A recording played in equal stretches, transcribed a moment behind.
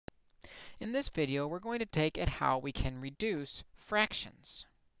In this video, we're going to take at how we can reduce fractions.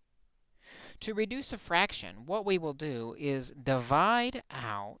 To reduce a fraction, what we will do is divide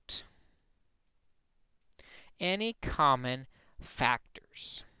out any common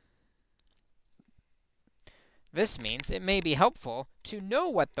factors. This means it may be helpful to know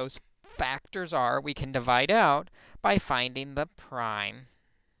what those factors are we can divide out by finding the prime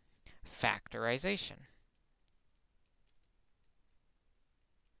factorization.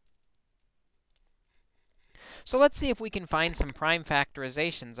 So let's see if we can find some prime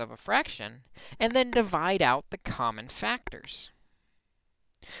factorizations of a fraction and then divide out the common factors.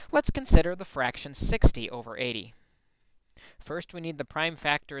 Let's consider the fraction 60 over 80. First, we need the prime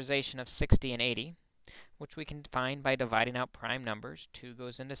factorization of 60 and 80, which we can find by dividing out prime numbers. 2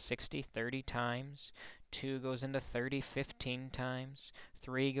 goes into 60 30 times, 2 goes into 30 15 times,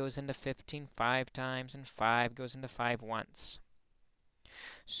 3 goes into 15 5 times, and 5 goes into 5 once.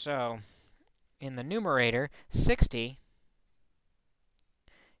 So, in the numerator, 60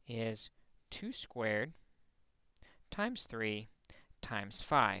 is 2 squared times 3 times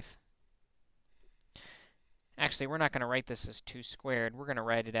 5. Actually, we're not going to write this as 2 squared. We're going to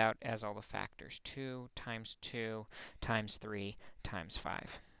write it out as all the factors. 2 times 2 times 3 times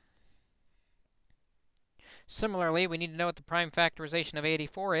 5. Similarly, we need to know what the prime factorization of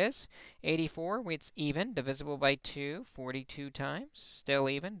 84 is. 84, it's even, divisible by 2, 42 times. Still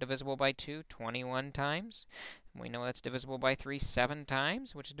even, divisible by 2, 21 times. We know that's divisible by 3 7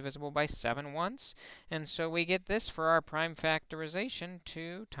 times, which is divisible by 7 once. And so we get this for our prime factorization,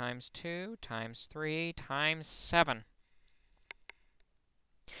 2 times 2 times 3 times 7.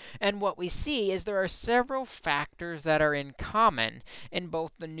 And what we see is there are several factors that are in common in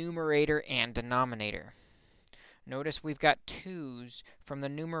both the numerator and denominator. Notice we've got 2's from the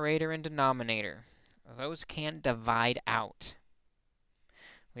numerator and denominator. Those can't divide out.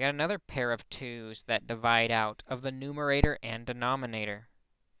 We got another pair of 2's that divide out of the numerator and denominator.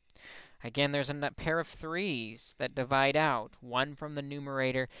 Again, there's a pair of 3's that divide out, one from the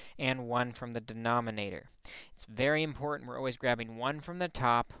numerator and one from the denominator. It's very important we're always grabbing one from the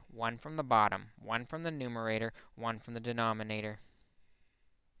top, one from the bottom, one from the numerator, one from the denominator.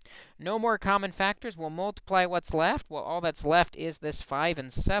 No more common factors. We'll multiply what's left. Well, all that's left is this 5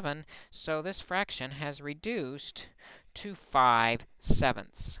 and 7, so this fraction has reduced to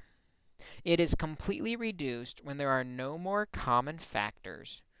 5/7. It is completely reduced when there are no more common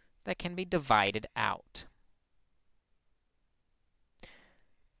factors that can be divided out.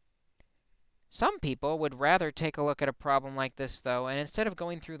 Some people would rather take a look at a problem like this, though, and instead of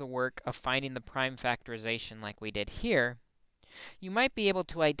going through the work of finding the prime factorization like we did here, you might be able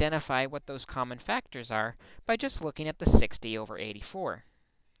to identify what those common factors are by just looking at the 60 over 84.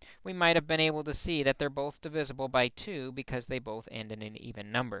 We might have been able to see that they're both divisible by 2 because they both end in an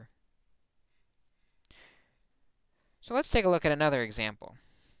even number. So let's take a look at another example.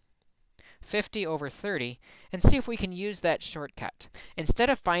 50 over 30, and see if we can use that shortcut. Instead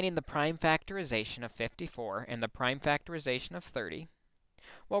of finding the prime factorization of 54 and the prime factorization of 30,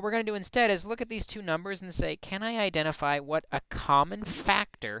 what we're going to do instead is look at these two numbers and say, can I identify what a common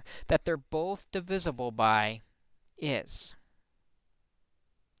factor that they're both divisible by is?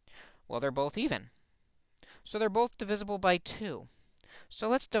 Well, they're both even. So they're both divisible by 2. So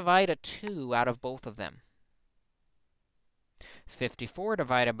let's divide a 2 out of both of them. 54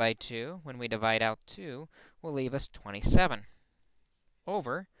 divided by 2, when we divide out 2, will leave us 27.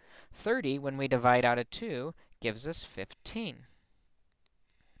 Over 30, when we divide out a 2, gives us 15.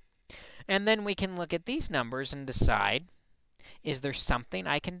 And then we can look at these numbers and decide, is there something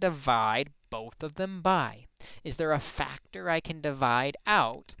I can divide both of them by? Is there a factor I can divide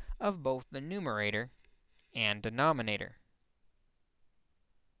out of both the numerator and denominator?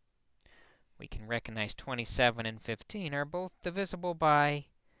 We can recognize 27 and 15 are both divisible by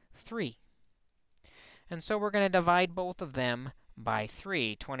 3. And so we're going to divide both of them by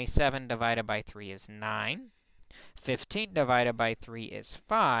 3. 27 divided by 3 is 9. 15 divided by 3 is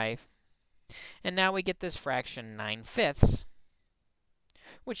 5. And now we get this fraction 9/5,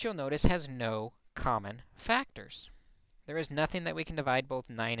 which you'll notice has no common factors. There is nothing that we can divide both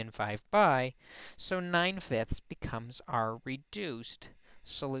 9 and 5 by, so 9/5 becomes our reduced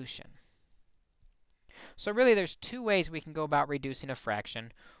solution. So really, there's two ways we can go about reducing a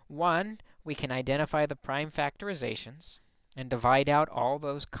fraction. One, we can identify the prime factorizations and divide out all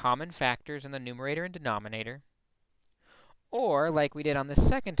those common factors in the numerator and denominator. Or, like we did on the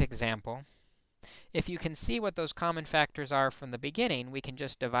second example, if you can see what those common factors are from the beginning, we can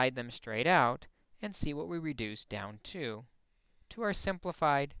just divide them straight out and see what we reduce down to our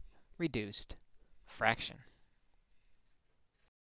simplified reduced fraction.